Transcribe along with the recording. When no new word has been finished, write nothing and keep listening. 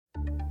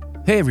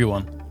Hey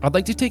everyone, I'd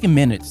like to take a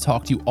minute to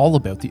talk to you all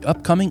about the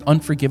upcoming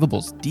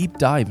Unforgivables deep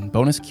dive and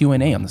bonus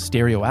Q&A on the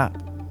Stereo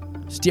app.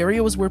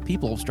 Stereo is where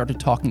people have started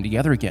talking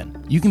together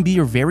again. You can be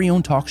your very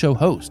own talk show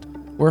host,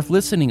 or if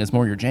listening is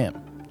more your jam,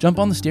 jump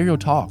on the Stereo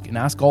Talk and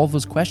ask all of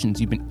those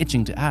questions you've been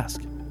itching to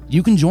ask.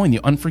 You can join the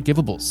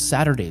Unforgivables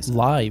Saturdays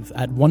live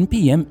at 1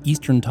 p.m.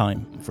 Eastern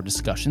Time for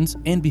discussions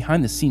and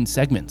behind-the-scenes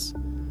segments.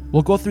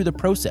 We'll go through the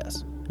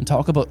process and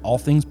talk about all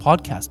things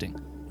podcasting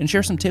and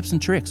share some tips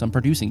and tricks on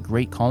producing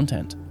great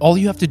content. All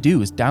you have to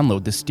do is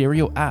download the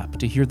Stereo app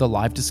to hear the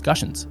live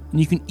discussions, and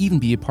you can even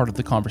be a part of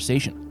the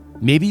conversation.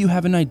 Maybe you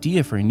have an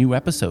idea for a new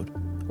episode,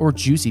 or a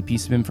juicy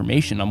piece of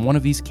information on one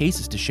of these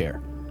cases to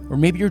share, or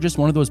maybe you're just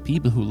one of those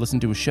people who listen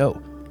to a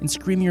show and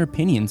scream your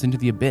opinions into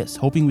the abyss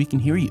hoping we can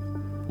hear you.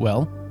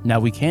 Well, now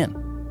we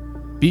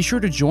can. Be sure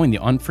to join the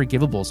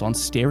Unforgivables on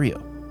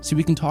Stereo so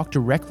we can talk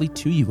directly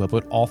to you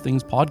about all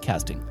things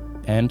podcasting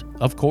and,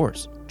 of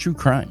course, true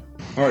crime.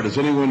 All right, does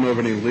anyone know of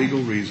any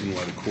legal reason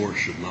why the court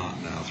should not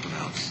now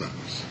pronounce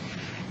sentence?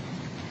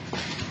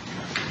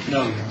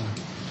 No, Your Honor.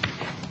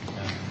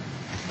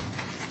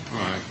 All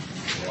right.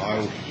 Well, I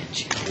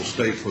will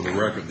state for the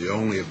record the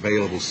only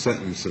available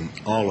sentence in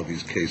all of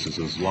these cases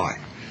is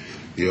life.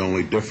 The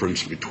only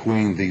difference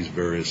between these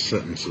various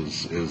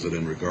sentences is that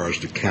in regards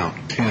to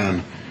count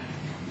 10,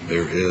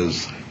 there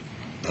is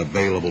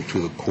available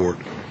to the court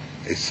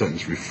a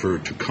sentence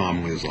referred to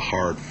commonly as a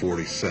hard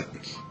 40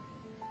 sentence.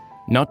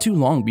 Not too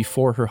long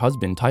before her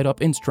husband tied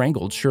up and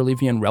strangled Shirley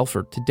Vian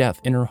Relford to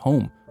death in her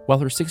home while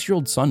her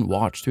 6-year-old son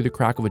watched through the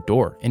crack of a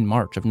door in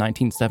March of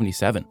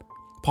 1977,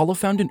 Paula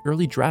found an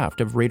early draft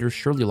of Rader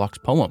Shirleylock's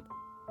poem,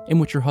 in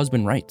which her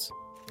husband writes,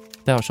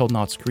 "Thou shalt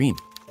not scream,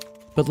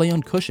 but lay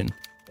on cushion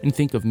and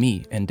think of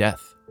me and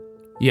death."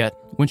 Yet,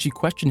 when she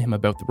questioned him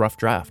about the rough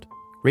draft,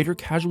 Rader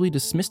casually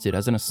dismissed it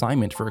as an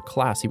assignment for a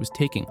class he was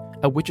taking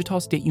at Wichita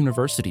State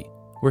University,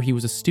 where he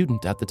was a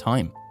student at the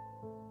time.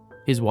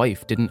 His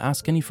wife didn't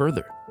ask any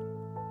further.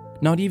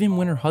 Not even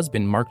when her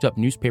husband marked up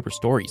newspaper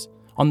stories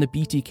on the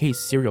BTK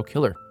serial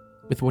killer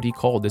with what he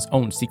called his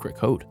own secret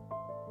code.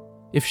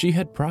 If she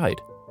had pride,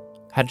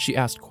 had she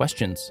asked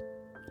questions,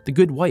 the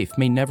good wife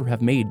may never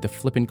have made the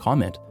flippant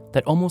comment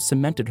that almost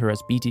cemented her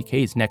as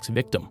BTK's next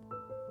victim.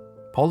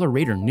 Paula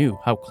Rader knew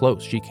how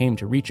close she came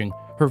to reaching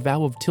her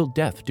vow of till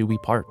death do we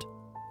part.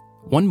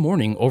 One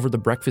morning over the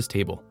breakfast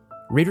table,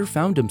 Rader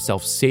found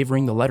himself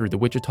savoring the letter the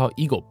Wichita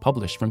Eagle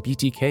published from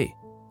BTK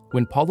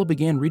when Paula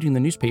began reading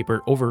the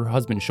newspaper over her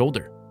husband's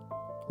shoulder.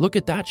 "Look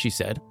at that," she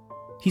said.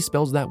 "He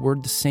spells that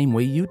word the same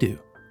way you do."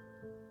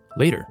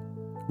 Later,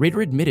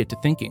 Rader admitted to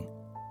thinking,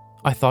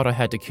 "I thought I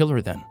had to kill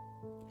her then."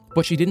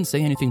 But she didn't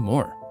say anything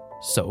more,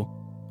 so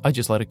I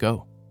just let it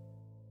go.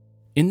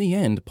 In the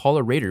end,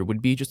 Paula Rader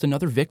would be just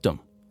another victim,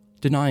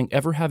 denying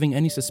ever having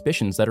any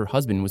suspicions that her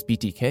husband was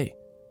BTK,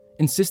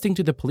 insisting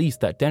to the police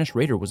that Dennis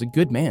Rader was a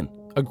good man,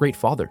 a great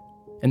father,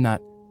 and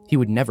that he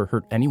would never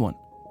hurt anyone.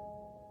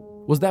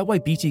 Was that why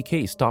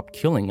BTK stopped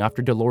killing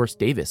after Dolores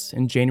Davis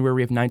in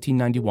January of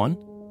 1991?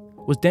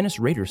 Was Dennis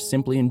Rader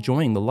simply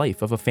enjoying the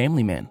life of a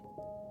family man?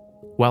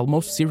 While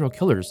most serial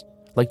killers,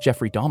 like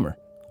Jeffrey Dahmer,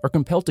 are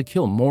compelled to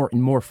kill more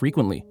and more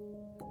frequently,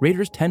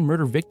 Rader's 10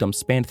 murder victims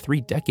spanned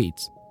 3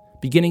 decades,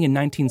 beginning in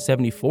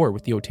 1974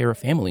 with the Otero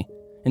family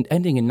and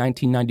ending in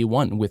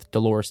 1991 with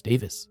Dolores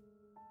Davis.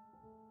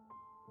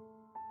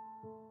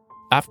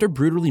 After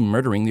brutally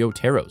murdering the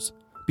Oteros,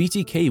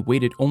 BTK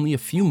waited only a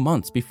few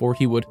months before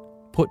he would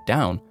put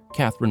down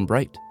Catherine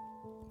Bright,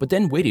 but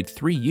then waited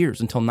 3 years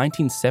until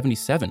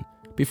 1977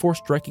 before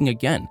striking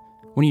again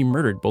when he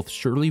murdered both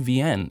Shirley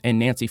Vian and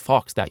Nancy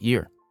Fox that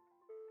year.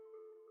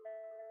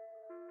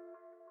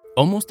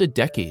 Almost a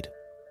decade,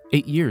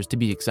 8 years to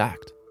be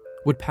exact,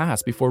 would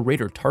pass before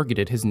Rader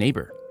targeted his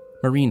neighbor,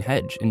 Maureen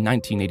Hedge, in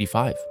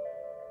 1985.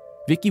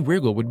 Vicky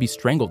Wirgle would be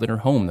strangled in her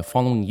home the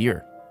following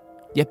year,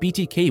 yet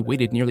BTK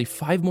waited nearly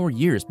 5 more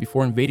years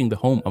before invading the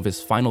home of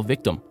his final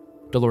victim,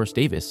 Dolores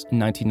Davis, in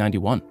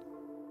 1991.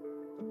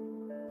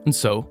 And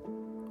so,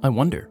 I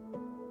wonder,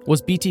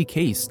 was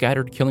BTK's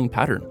scattered killing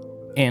pattern,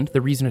 and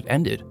the reason it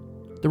ended,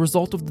 the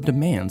result of the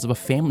demands of a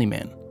family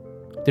man?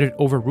 Did it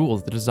overrule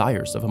the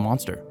desires of a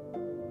monster?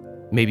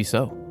 Maybe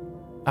so.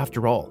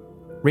 After all,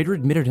 Rader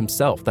admitted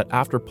himself that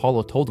after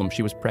Paula told him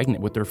she was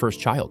pregnant with their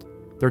first child,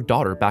 their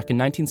daughter, back in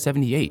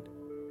 1978,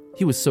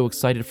 he was so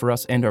excited for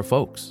us and our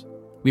folks.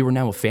 We were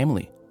now a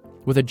family,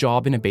 with a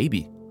job and a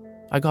baby.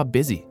 I got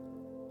busy.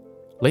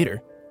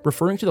 Later,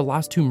 referring to the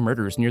last 2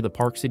 murders near the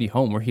Park City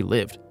home where he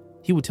lived,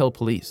 he would tell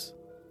police,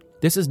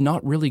 "This is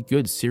not really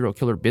good serial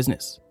killer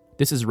business.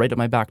 This is right at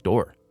my back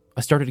door.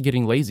 I started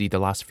getting lazy the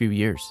last few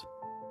years."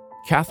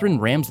 Catherine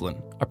Ramslin,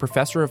 a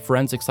professor of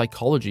forensic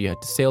psychology at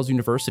DeSales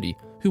University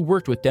who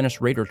worked with Dennis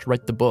Rader to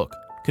write the book,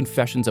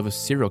 Confessions of a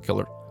Serial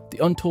Killer,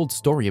 The Untold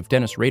Story of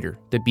Dennis Rader,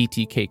 the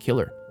BTK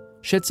Killer,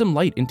 shed some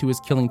light into his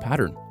killing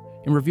pattern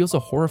and reveals a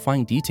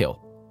horrifying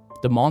detail.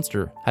 The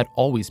monster had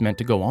always meant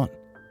to go on.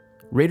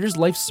 Rader's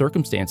life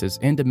circumstances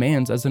and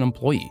demands as an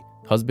employee,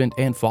 husband,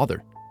 and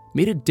father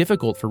made it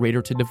difficult for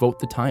Rader to devote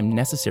the time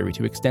necessary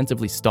to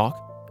extensively stalk,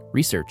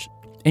 research,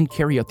 and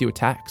carry out the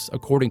attacks,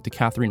 according to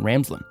Catherine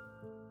Ramsland.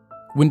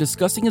 When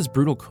discussing his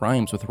brutal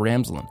crimes with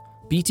Ramsland,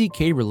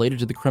 BTK related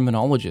to the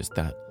criminologist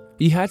that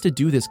he had to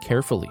do this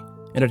carefully,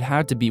 and it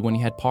had to be when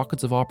he had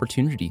pockets of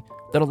opportunity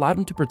that allowed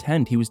him to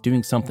pretend he was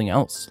doing something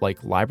else,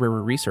 like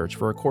library research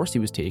for a course he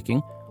was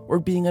taking, or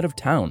being out of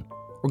town,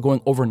 or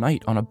going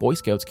overnight on a Boy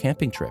Scouts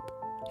camping trip.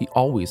 He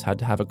always had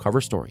to have a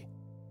cover story.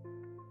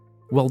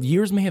 While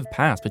years may have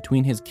passed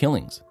between his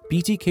killings,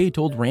 BTK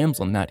told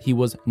Ramsland that he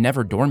was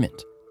never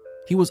dormant.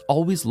 He was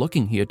always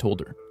looking, he had told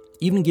her,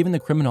 even giving the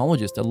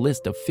criminologist a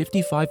list of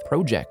 55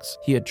 projects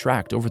he had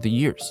tracked over the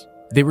years.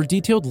 They were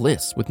detailed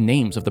lists with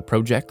names of the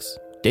projects,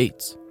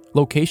 dates,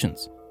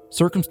 locations,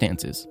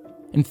 circumstances,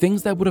 and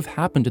things that would have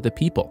happened to the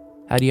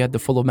people had he had the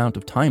full amount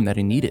of time that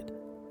he needed.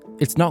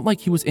 It's not like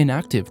he was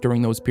inactive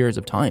during those periods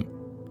of time.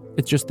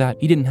 It's just that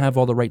he didn't have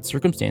all the right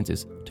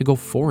circumstances to go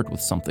forward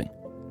with something.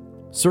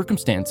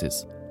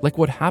 Circumstances like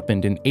what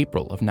happened in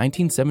April of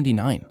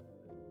 1979.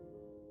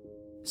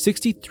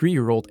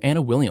 63-year-old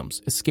Anna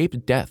Williams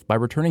escaped death by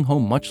returning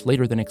home much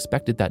later than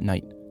expected that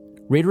night.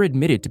 Rader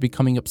admitted to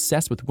becoming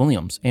obsessed with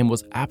Williams and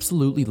was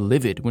absolutely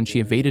livid when she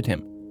evaded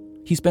him.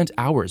 He spent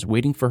hours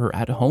waiting for her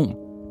at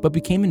home, but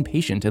became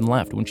impatient and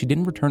left when she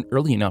didn't return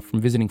early enough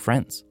from visiting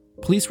friends.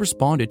 Police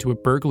responded to a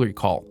burglary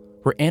call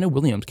where Anna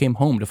Williams came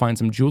home to find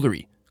some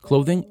jewelry,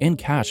 clothing, and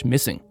cash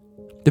missing.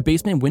 The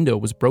basement window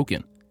was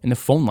broken and the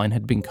phone line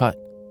had been cut.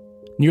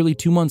 Nearly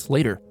 2 months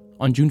later,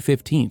 on June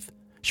 15th,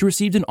 she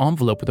received an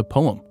envelope with a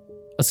poem,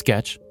 a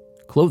sketch,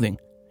 clothing,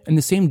 and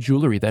the same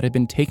jewelry that had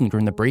been taken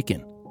during the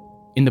break-in.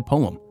 In the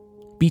poem,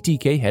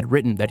 BTK had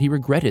written that he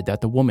regretted that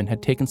the woman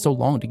had taken so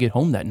long to get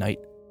home that night.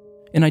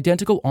 An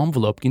identical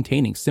envelope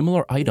containing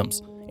similar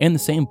items and the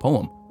same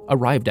poem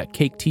arrived at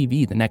Cake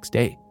TV the next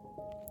day.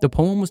 The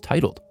poem was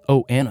titled,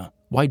 "Oh Anna,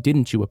 Why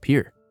Didn't You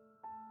Appear?"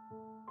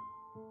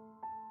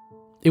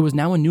 It was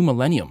now a new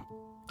millennium,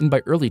 and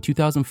by early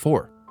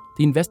 2004,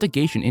 the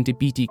investigation into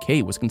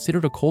BTK was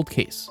considered a cold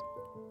case.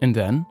 And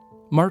then,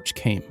 March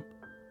came,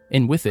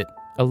 and with it,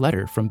 a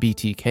letter from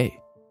BTK.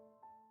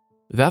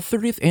 That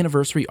 30th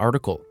anniversary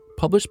article,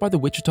 published by the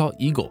Wichita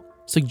Eagle,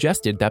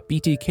 suggested that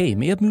BTK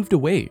may have moved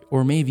away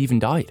or may have even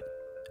died.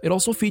 It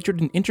also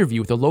featured an interview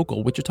with a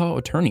local Wichita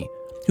attorney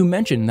who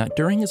mentioned that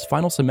during his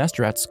final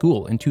semester at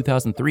school in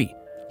 2003,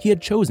 he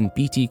had chosen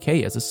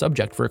BTK as a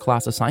subject for a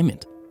class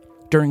assignment.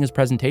 During his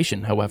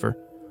presentation, however,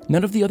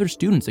 none of the other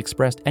students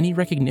expressed any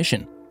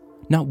recognition.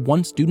 Not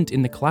one student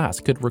in the class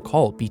could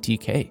recall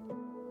BTK.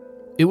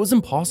 It was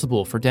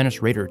impossible for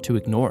Dennis Rader to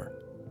ignore,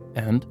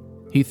 and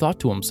he thought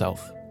to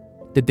himself,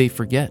 did they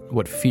forget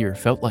what fear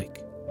felt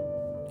like?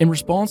 In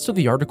response to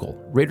the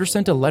article, Rader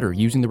sent a letter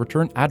using the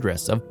return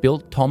address of Bill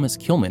Thomas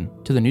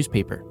Kilman to the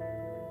newspaper.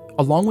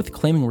 Along with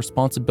claiming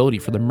responsibility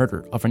for the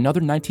murder of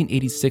another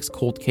 1986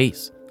 cold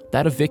case,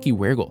 that of Vicky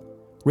Weigel,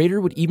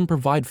 Rader would even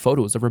provide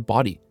photos of her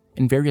body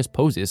in various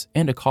poses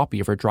and a copy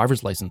of her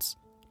driver's license.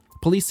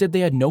 Police said they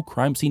had no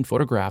crime scene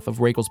photograph of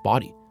Weigel's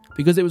body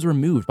because it was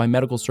removed by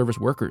medical service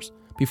workers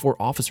before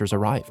officers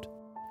arrived.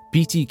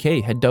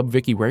 BTK had dubbed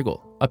Vicky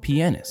Weigel a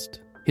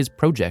pianist, his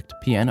project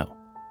piano.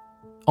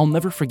 "I'll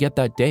never forget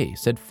that day,"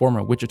 said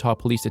former Wichita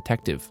police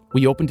detective.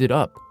 "We opened it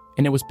up,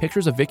 and it was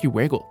pictures of Vicky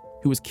Weigel,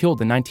 who was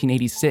killed in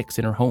 1986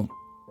 in her home."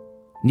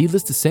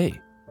 Needless to say,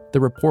 the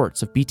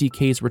reports of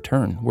BTK's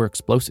return were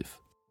explosive.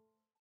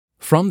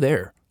 From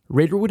there,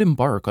 Rader would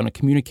embark on a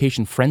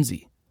communication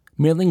frenzy,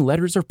 mailing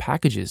letters or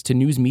packages to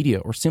news media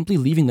or simply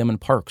leaving them in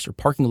parks or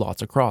parking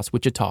lots across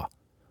Wichita.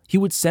 He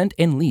would send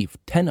and leave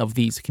 10 of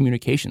these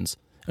communications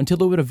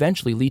until it would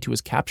eventually lead to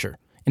his capture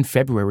in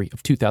February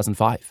of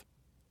 2005.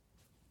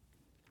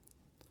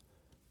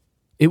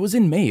 It was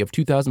in May of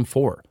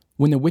 2004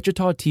 when the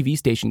Wichita TV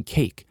station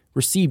Cake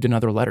received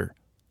another letter.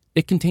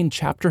 It contained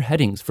chapter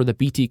headings for the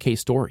BTK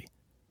story,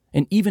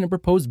 and even a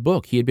proposed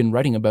book he had been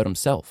writing about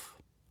himself,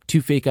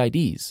 2 fake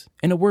IDs,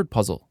 and a word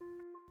puzzle.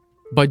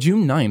 By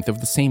June 9th of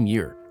the same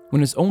year,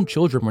 when his own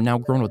children were now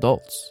grown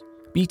adults,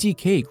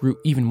 BTK grew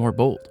even more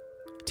bold,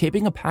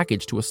 taping a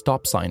package to a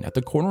stop sign at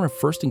the corner of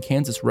 1st and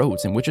Kansas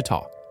roads in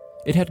Wichita.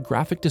 It had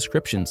graphic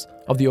descriptions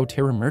of the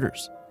Otero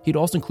murders. He'd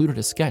also included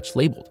a sketch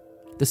labeled,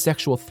 "The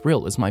Sexual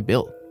Thrill is My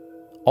Bill."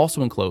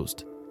 Also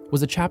enclosed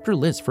was a chapter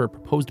list for a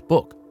proposed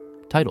book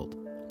titled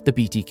The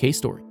BTK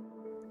Story.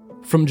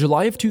 From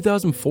July of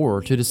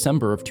 2004 to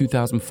December of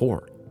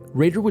 2004,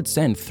 Rader would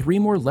send 3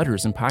 more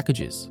letters and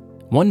packages.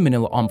 One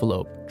manila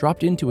envelope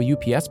dropped into a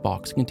UPS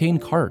box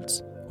contained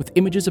cards with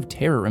images of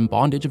terror and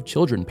bondage of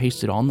children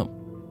pasted on them,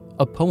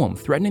 a poem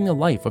threatening the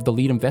life of the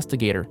lead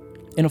investigator,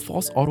 and a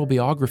false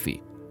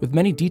autobiography with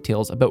many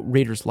details about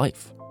Rader's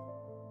life.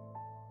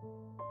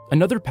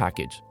 Another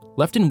package,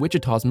 left in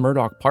Wichita's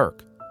Murdoch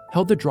Park,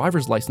 held the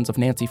driver's license of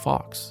Nancy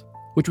Fox,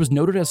 which was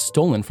noted as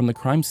stolen from the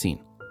crime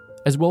scene,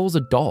 as well as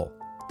a doll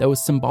that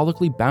was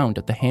symbolically bound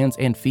at the hands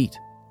and feet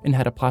and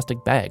had a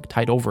plastic bag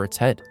tied over its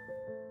head.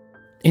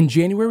 In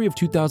January of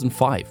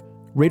 2005,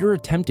 Rader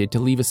attempted to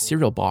leave a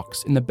cereal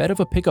box in the bed of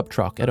a pickup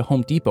truck at a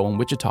Home Depot in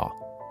Wichita,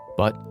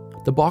 but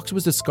the box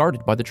was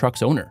discarded by the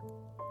truck's owner.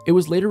 It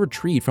was later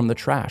retrieved from the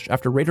trash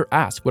after Rader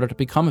asked what had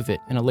become of it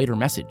in a later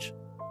message.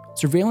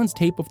 Surveillance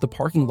tape of the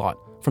parking lot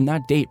from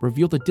that date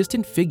revealed a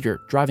distant figure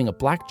driving a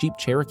black Jeep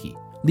Cherokee,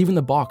 leaving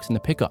the box in the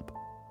pickup.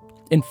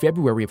 In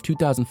February of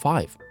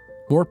 2005,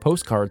 more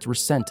postcards were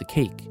sent to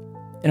Cake,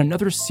 and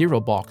another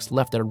cereal box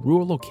left at a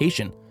rural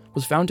location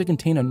was found to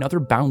contain another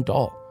bound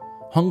doll,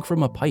 hung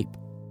from a pipe.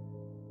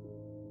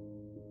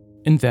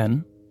 And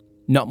then,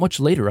 not much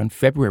later on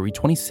February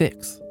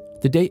 26th,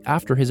 the day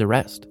after his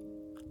arrest,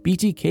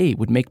 BTK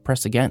would make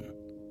press again.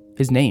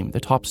 His name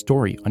the top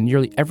story on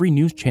nearly every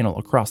news channel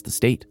across the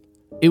state.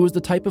 It was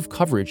the type of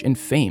coverage and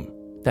fame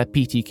that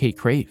BTK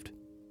craved.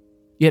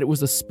 Yet it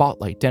was the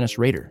spotlight Dennis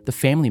Rader, the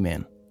family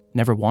man,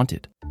 never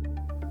wanted.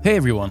 Hey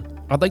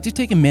everyone, I'd like to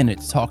take a minute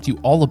to talk to you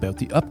all about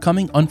the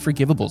upcoming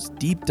Unforgivables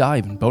deep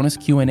dive and bonus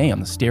Q&A on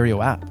the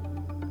Stereo app.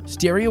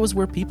 Stereo is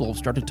where people have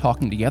started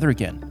talking together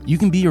again. You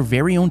can be your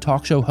very own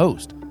talk show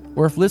host,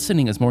 or if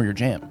listening is more your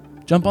jam,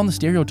 jump on the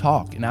Stereo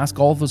Talk and ask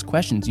all of those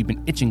questions you've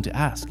been itching to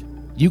ask.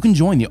 You can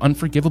join the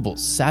Unforgivables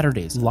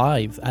Saturdays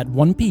live at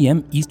 1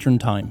 p.m. Eastern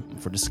Time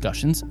for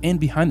discussions and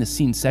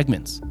behind-the-scenes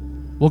segments.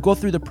 We'll go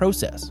through the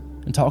process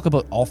and talk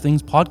about all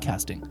things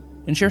podcasting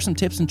and share some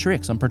tips and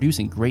tricks on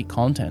producing great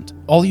content.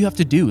 All you have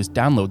to do is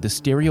download the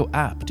Stereo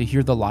app to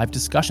hear the live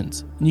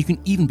discussions, and you can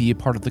even be a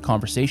part of the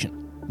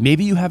conversation.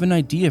 Maybe you have an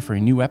idea for a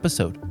new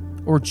episode,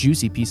 or a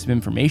juicy piece of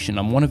information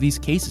on one of these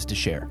cases to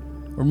share.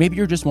 Or maybe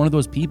you're just one of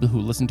those people who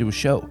listen to a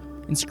show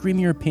and scream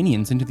your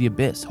opinions into the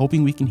abyss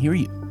hoping we can hear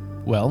you.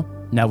 Well,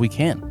 now we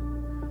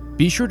can.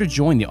 Be sure to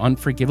join the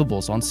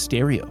Unforgivables on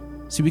Stereo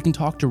so we can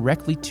talk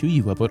directly to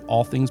you about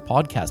all things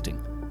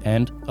podcasting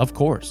and, of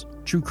course,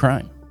 true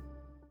crime.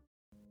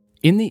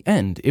 In the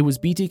end, it was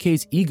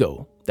BTK's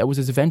ego that was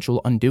his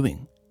eventual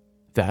undoing.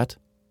 That,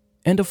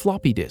 and a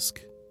floppy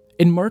disk.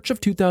 In March of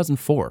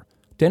 2004,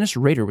 Dennis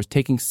Rader was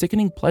taking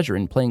sickening pleasure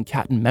in playing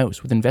cat and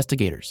mouse with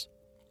investigators.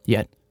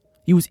 Yet,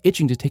 he was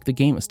itching to take the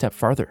game a step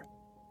farther.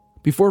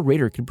 Before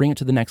Rader could bring it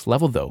to the next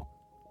level, though,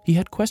 he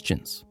had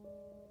questions.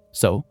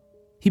 So,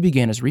 he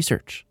began his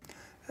research.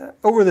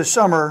 Over the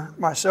summer,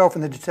 myself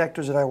and the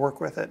detectives that I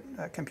work with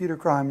at Computer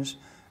Crimes,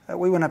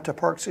 we went up to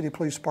Park City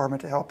Police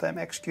Department to help them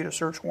execute a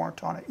search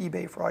warrant on an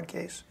eBay fraud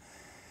case.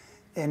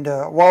 And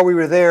while we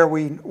were there,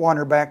 we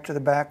wandered back to the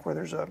back where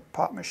there's a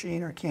pop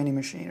machine or candy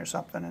machine or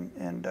something,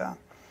 and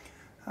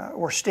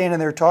we're standing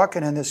there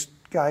talking, and this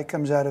guy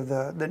comes out of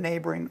the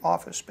neighboring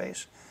office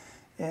space.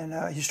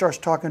 And he starts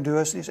talking to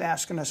us, and he's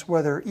asking us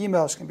whether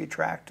emails can be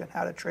tracked and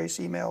how to trace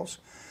emails.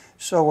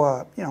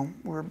 So,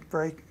 we're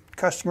very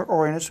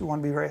customer-oriented, so we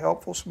want to be very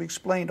helpful. So we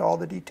explained all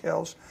the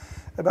details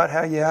about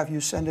how, if you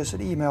send us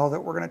an email,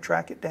 that we're going to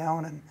track it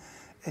down.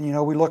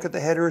 And we look at the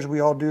headers, we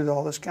all do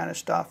all this kind of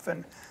stuff.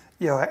 And,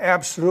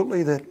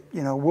 absolutely that,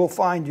 we'll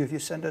find you if you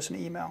send us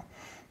an email.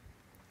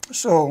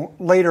 So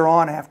later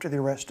on, after the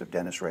arrest of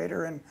Dennis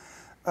Rader, and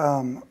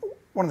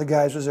one of the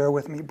guys was there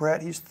with me,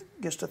 Brett, he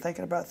gets to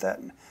thinking about that.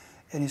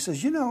 And he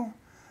says,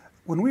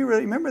 when we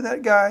really remember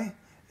that guy,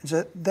 and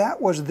said,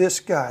 that was this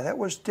guy. That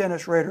was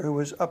Dennis Rader, who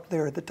was up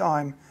there at the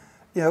time.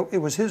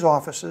 It was his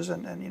offices,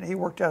 and he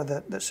worked out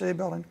of that city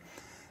building.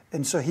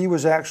 And so he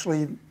was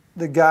actually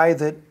the guy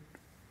that,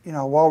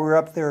 while we were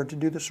up there to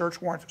do the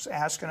search warrants, was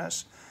asking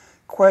us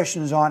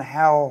questions on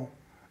how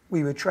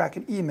we would track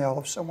an email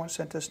if someone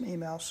sent us an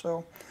email.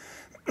 So,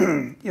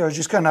 it's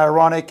just kind of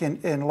ironic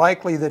and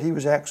likely that he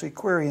was actually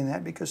querying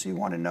that because he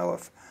wanted to know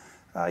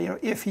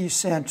if he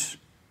sent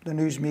the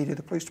news media,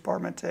 the police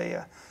department,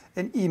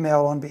 an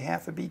email on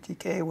behalf of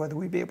BTK, whether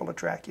we'd be able to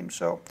track him.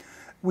 So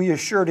we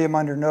assured him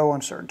under no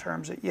uncertain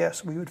terms that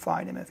yes, we would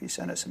find him if he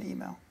sent us an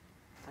email.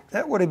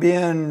 That would have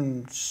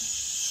been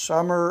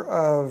summer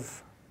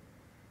of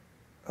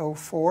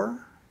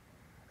 2004,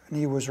 and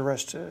he was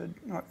arrested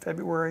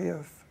February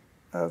of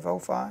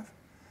 2005.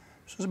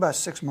 So it was about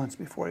 6 months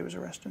before he was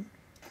arrested.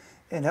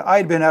 And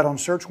I'd been out on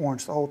search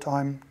warrants the whole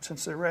time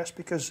since the arrest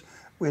because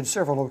we had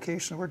several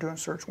locations where we were doing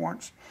search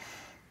warrants.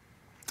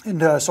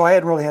 And so I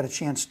hadn't really had a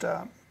chance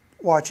to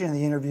watch any of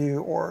the interview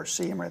or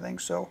see him or anything.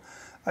 So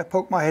I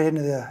poked my head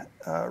into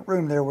the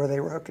room there where they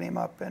were hooking him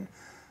up and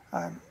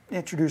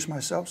introduced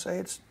myself, say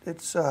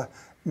it's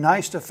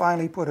nice to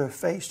finally put a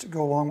face to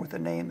go along with the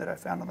name that I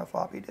found on the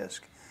floppy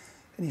disk.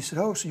 And he said,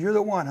 oh, so you're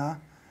the one, huh?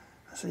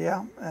 I said,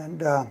 yeah.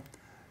 And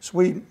so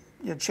we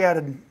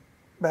chatted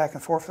back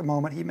and forth for a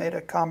moment. He made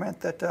a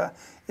comment that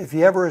if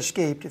he ever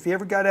escaped, if he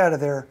ever got out of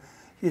there,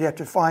 he'd have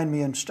to find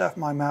me and stuff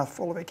my mouth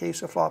full of a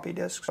case of floppy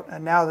disks.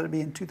 And now that it'd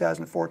be in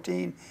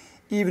 2014,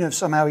 even if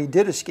somehow he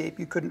did escape,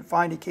 you couldn't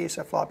find a case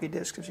of floppy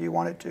disks if you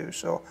wanted to.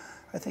 So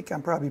I think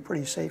I'm probably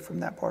pretty safe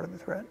from that part of the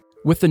threat.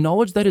 With the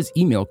knowledge that his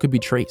email could be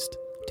traced,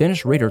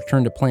 Dennis Rader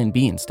turned to Plan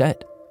B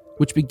instead,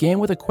 which began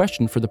with a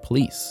question for the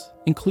police,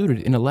 included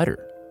in a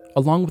letter,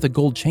 along with a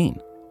gold chain,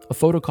 a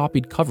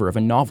photocopied cover of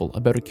a novel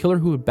about a killer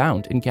who had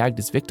bound and gagged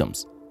his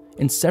victims,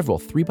 and several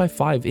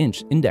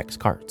 3x5-inch index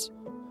cards,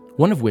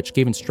 one of which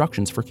gave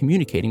instructions for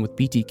communicating with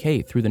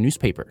BTK through the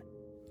newspaper.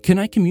 Can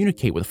I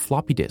communicate with a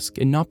floppy disk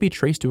and not be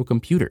traced to a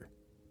computer?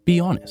 Be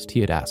honest, he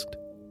had asked.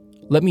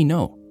 Let me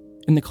know.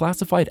 in the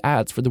classified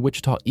ads for the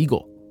Wichita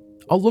Eagle.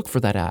 I'll look for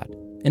that ad,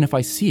 and if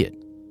I see it,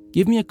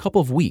 give me a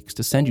couple of weeks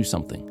to send you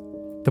something.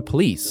 The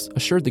police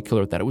assured the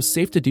killer that it was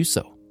safe to do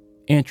so,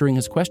 answering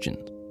his question,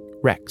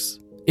 Rex,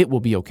 it will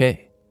be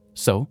okay.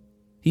 So,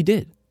 he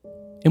did.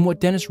 And what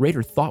Dennis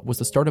Rader thought was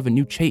the start of a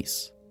new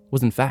chase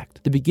was in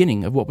fact the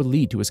beginning of what would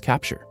lead to his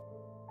capture.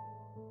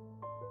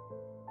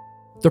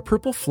 The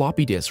purple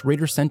floppy disk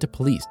Rader sent to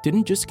police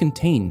didn't just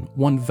contain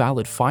one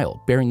valid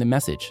file bearing the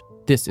message,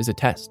 "This is a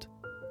test."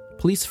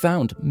 Police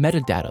found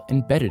metadata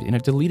embedded in a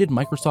deleted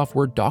Microsoft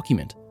Word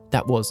document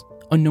that was,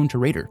 unknown to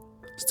Rader,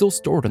 still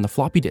stored on the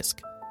floppy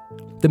disk.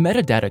 The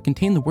metadata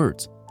contained the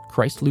words,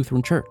 Christ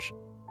Lutheran Church,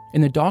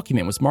 and the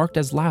document was marked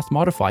as last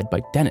modified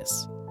by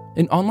Dennis.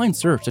 An online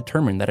search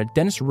determined that a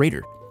Dennis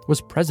Rader was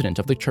president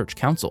of the church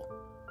council.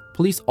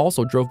 Police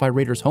also drove by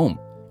Rader's home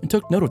and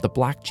took note of the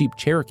black Jeep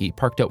Cherokee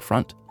parked out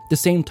front, the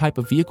same type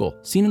of vehicle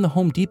seen in the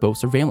Home Depot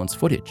surveillance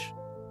footage.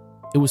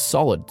 It was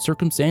solid,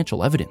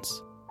 circumstantial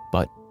evidence,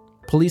 but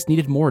police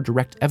needed more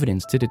direct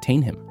evidence to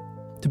detain him.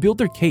 To build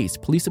their case,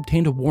 police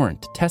obtained a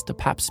warrant to test a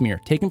pap smear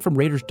taken from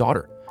Rader's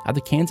daughter at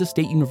the Kansas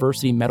State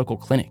University Medical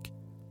Clinic.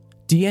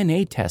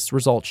 DNA test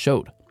results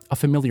showed a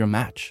familiar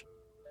match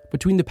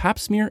between the pap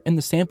smear and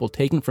the sample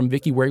taken from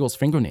Vicky Weigle's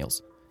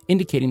fingernails,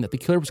 indicating that the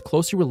killer was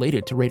closely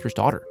related to Rader's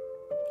daughter.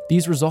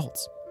 These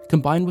results,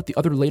 combined with the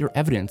other later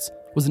evidence,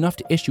 was enough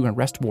to issue an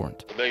arrest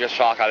warrant. The biggest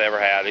shock I'd ever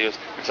had. He was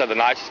the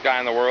nicest guy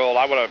in the world.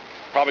 I would have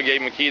probably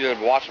gave him a key to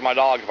watch my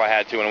dog if I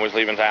had to when I was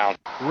leaving town.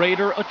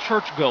 Rader, a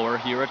churchgoer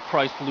here at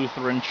Christ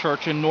Lutheran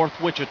Church in North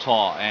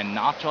Wichita, and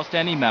not just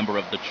any member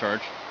of the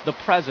church, the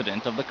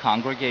president of the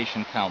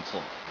Congregation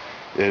Council.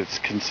 It's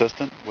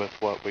consistent with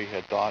what we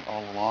had thought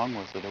all along,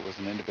 was that it was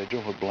an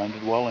individual who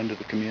blended well into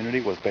the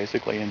community, was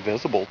basically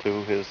invisible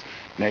to his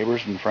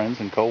neighbors and friends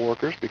and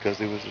co-workers because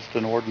he was just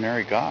an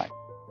ordinary guy.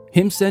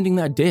 Him sending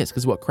that disc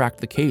is what cracked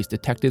the case,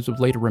 detectives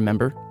would later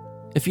remember.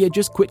 If he had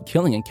just quit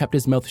killing and kept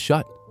his mouth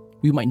shut,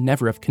 we might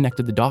never have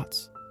connected the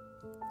dots.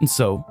 And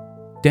so,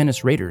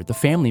 Dennis Rader, the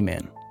family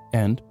man,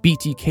 and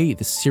BTK,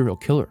 the serial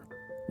killer,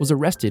 was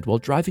arrested while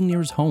driving near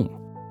his home.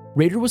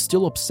 Rader was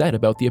still upset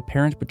about the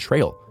apparent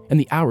betrayal in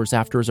the hours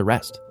after his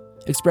arrest,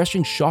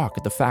 expressing shock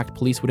at the fact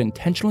police would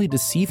intentionally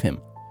deceive him,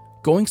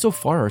 going so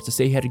far as to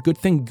say he had a good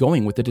thing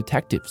going with the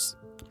detectives,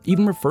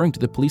 even referring to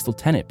the police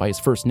lieutenant by his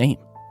first name.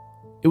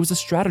 It was a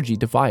strategy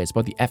devised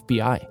by the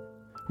FBI,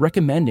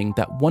 recommending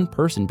that one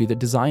person be the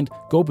designed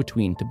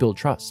go-between to build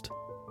trust.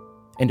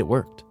 And it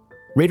worked.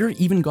 Rader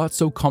even got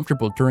so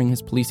comfortable during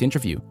his police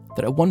interview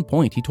that at one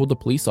point he told the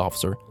police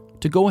officer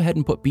to go ahead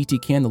and put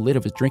BTK on the lid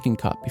of his drinking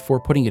cup before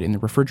putting it in the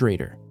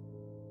refrigerator.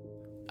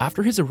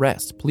 After his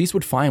arrest, police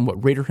would find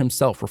what Rader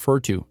himself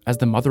referred to as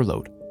the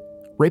motherlode,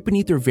 right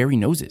beneath their very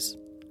noses.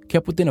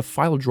 Kept within a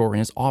file drawer in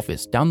his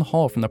office down the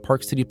hall from the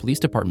Park City Police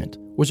Department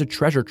was a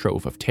treasure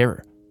trove of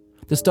terror,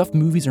 the stuff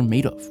movies are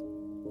made of.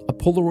 A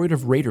Polaroid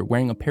of Rader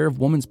wearing a pair of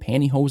woman's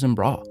pantyhose and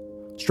bra,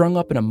 strung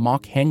up in a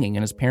mock hanging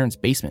in his parents'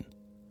 basement.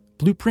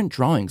 Blueprint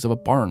drawings of a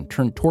barn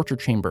turned torture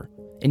chamber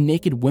and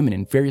naked women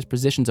in various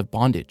positions of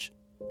bondage.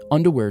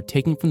 Underwear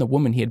taken from the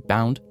woman he had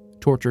bound,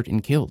 tortured,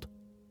 and killed.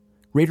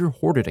 Rader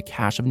hoarded a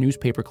cache of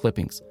newspaper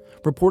clippings,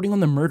 reporting on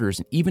the murders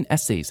and even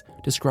essays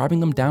describing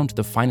them down to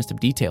the finest of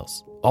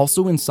details.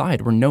 Also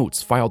inside were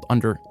notes filed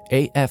under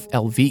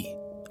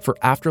AFLV, for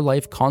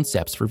Afterlife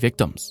Concepts for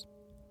Victims.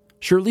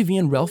 Shirley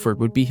Vian Relford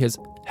would be his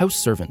house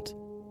servant.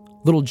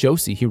 Little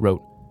Josie, he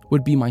wrote,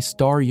 would be my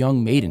star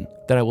young maiden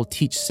that I will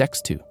teach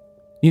sex to.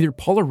 Neither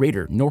Paula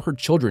Rader nor her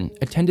children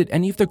attended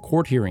any of the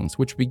court hearings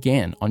which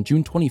began on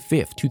June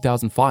 25,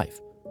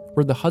 2005,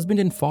 where the husband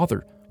and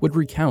father would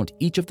recount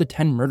each of the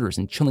 10 murders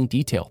in chilling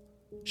detail,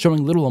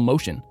 showing little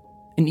emotion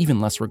and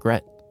even less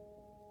regret.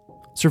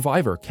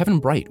 Survivor Kevin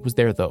Bright was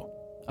there though,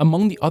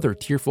 among the other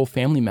tearful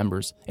family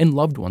members and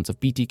loved ones of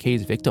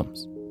BTK's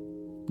victims.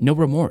 No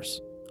remorse,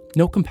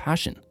 no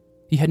compassion,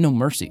 he had no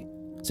mercy,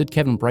 said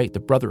Kevin Bright, the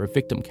brother of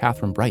victim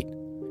Catherine Bright,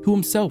 who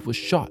himself was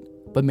shot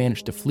but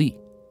managed to flee.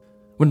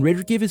 When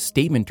Rader gave his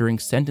statement during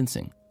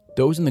sentencing,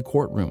 those in the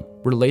courtroom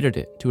related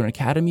it to an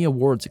Academy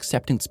Awards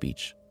acceptance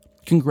speech,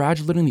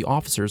 congratulating the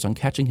officers on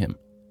catching him,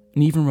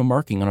 and even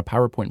remarking on a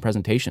PowerPoint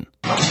presentation.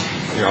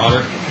 Your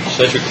Honor,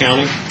 Sedgwick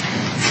County,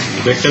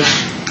 the victims,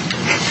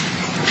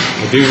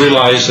 I do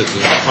realize that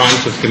the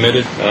crimes I've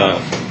committed,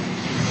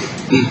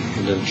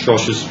 the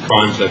atrocious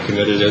crimes I've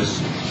committed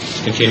is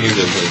continued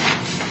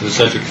as the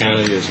Sedgwick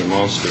County is a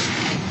monster.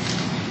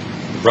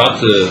 It brought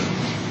the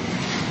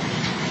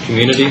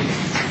community,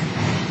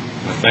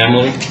 my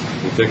family,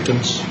 the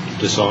victims, to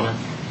dishonor.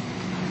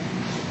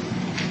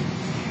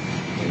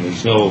 And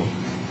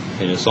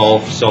it's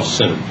all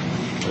self-centered,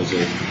 as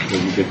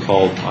what you could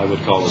call, I would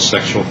call a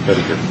sexual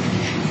predator.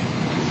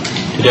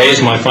 Today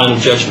is my final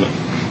judgment.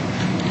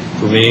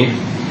 For me,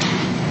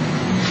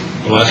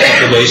 the last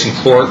couple of days in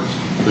court,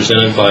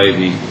 presented by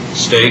the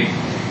state,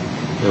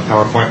 their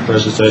PowerPoint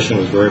presentation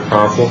was very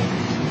powerful.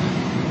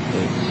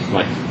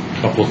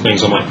 A couple of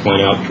things I might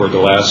point out toward the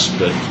last,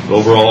 but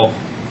overall,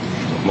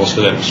 most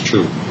of that was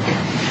true.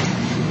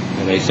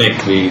 And I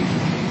think the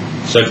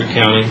Sedgwick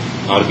County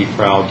ought to be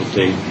proud that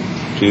they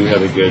do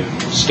have a good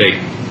state.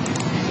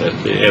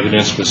 That the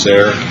evidence was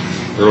there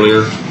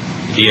earlier,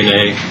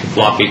 DNA,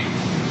 floppy.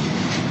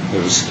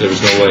 There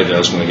was no way that I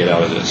was going to get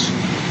out of this.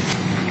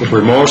 With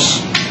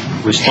remorse,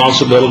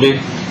 responsibility,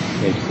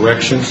 and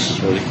corrections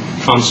are the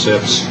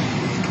concepts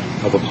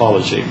of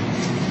apology.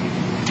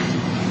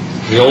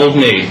 The old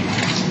me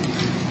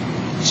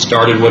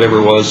started whatever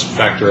it was,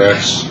 Factor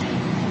X,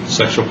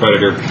 sexual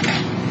predator.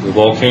 The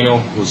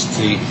volcano was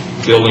the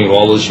building of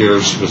all those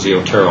years was the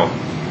Otero.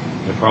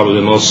 And probably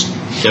the most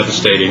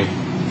devastating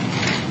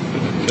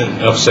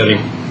and upsetting,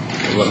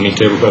 let me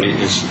to everybody,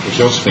 is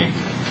Josephine.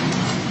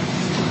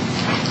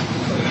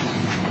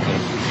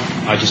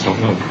 I just don't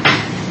know.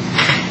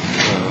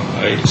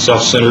 I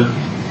self-centered,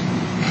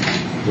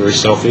 very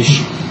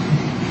selfish,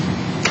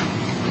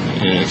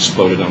 and it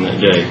exploded on that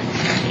day.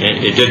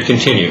 And it did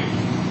continue,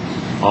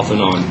 off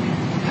and on.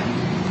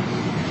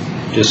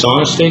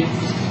 Dishonesty?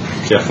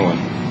 Definitely.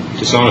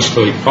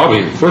 Dishonesty,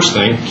 probably the first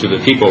thing to the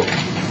people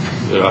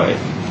that I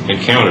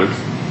encountered,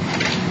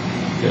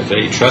 that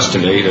they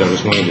trusted me that I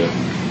was going to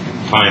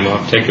tie them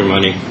up, take their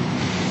money,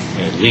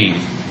 and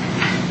leave.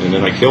 And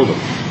then I killed them.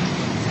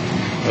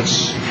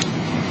 That's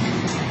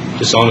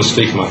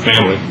dishonesty to my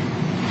family.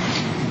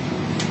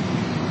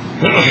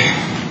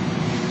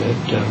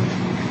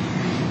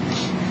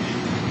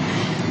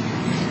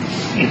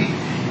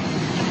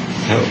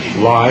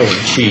 Lie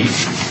and cheat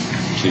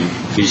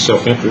to be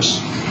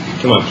self-interest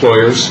to my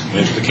employers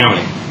and to the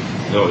county,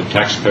 the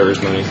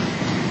taxpayers' money.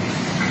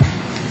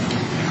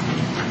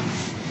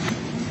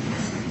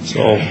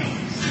 So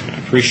I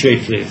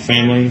appreciate the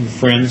family, the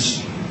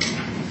friends,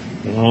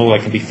 and all I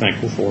can be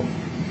thankful for.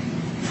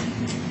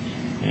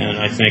 And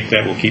I think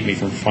that will keep me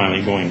from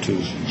finally going to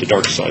the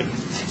dark side,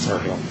 or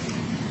hell.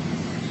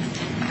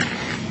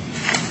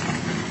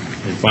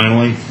 And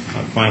finally,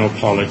 I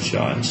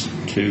apologize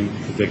to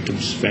the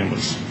victims'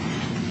 families.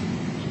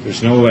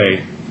 There's no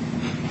way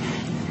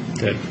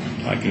that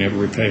I can ever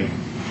repay them.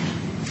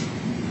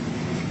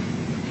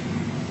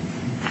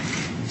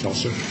 That's all,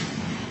 sir.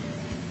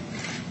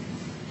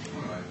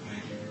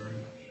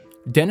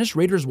 Dennis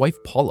Rader's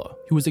wife Paula,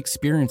 who was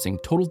experiencing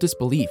total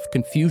disbelief,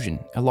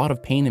 confusion, a lot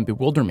of pain and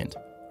bewilderment,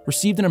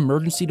 received an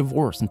emergency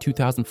divorce in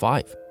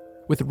 2005,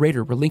 with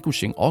Rader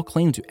relinquishing all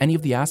claim to any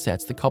of the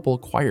assets the couple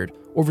acquired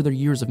over their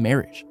years of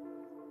marriage.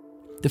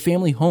 The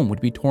family home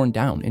would be torn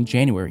down in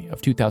January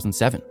of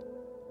 2007.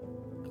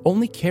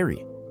 Only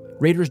Carrie,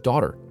 Rader's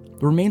daughter,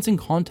 remains in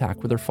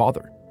contact with her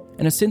father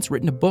and has since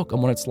written a book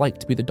on what it's like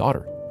to be the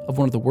daughter of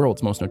one of the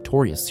world's most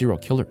notorious serial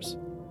killers.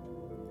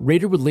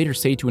 Rader would later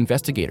say to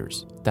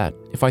investigators that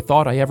if I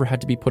thought I ever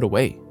had to be put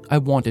away, I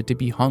wanted to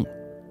be hung.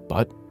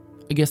 But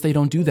I guess they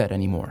don't do that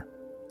anymore.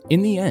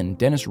 In the end,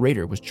 Dennis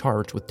Rader was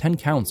charged with 10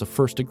 counts of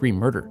first-degree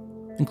murder,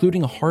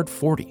 including a hard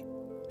 40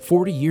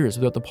 years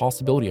without the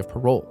possibility of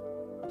parole.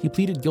 He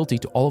pleaded guilty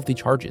to all of the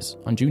charges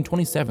on June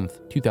 27,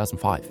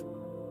 2005.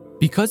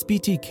 Because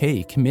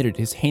BTK committed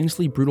his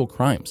heinously brutal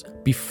crimes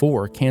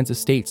before Kansas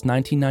State's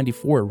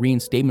 1994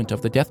 reinstatement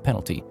of the death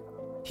penalty,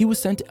 he was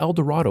sent to El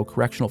Dorado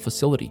Correctional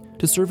Facility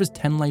to serve his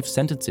 10 life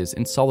sentences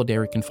in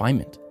solitary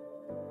confinement.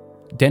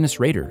 Dennis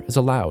Rader is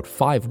allowed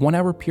 5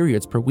 one-hour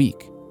periods per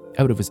week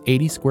out of his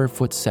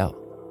 80-square-foot cell.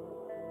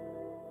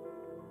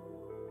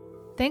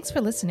 Thanks for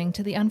listening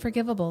to The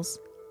Unforgivables.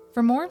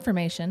 For more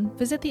information,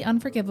 visit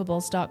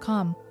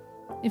theunforgivables.com.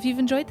 If you've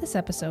enjoyed this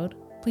episode,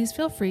 please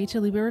feel free to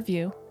leave a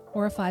review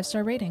or a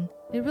 5-star rating.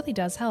 It really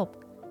does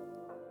help.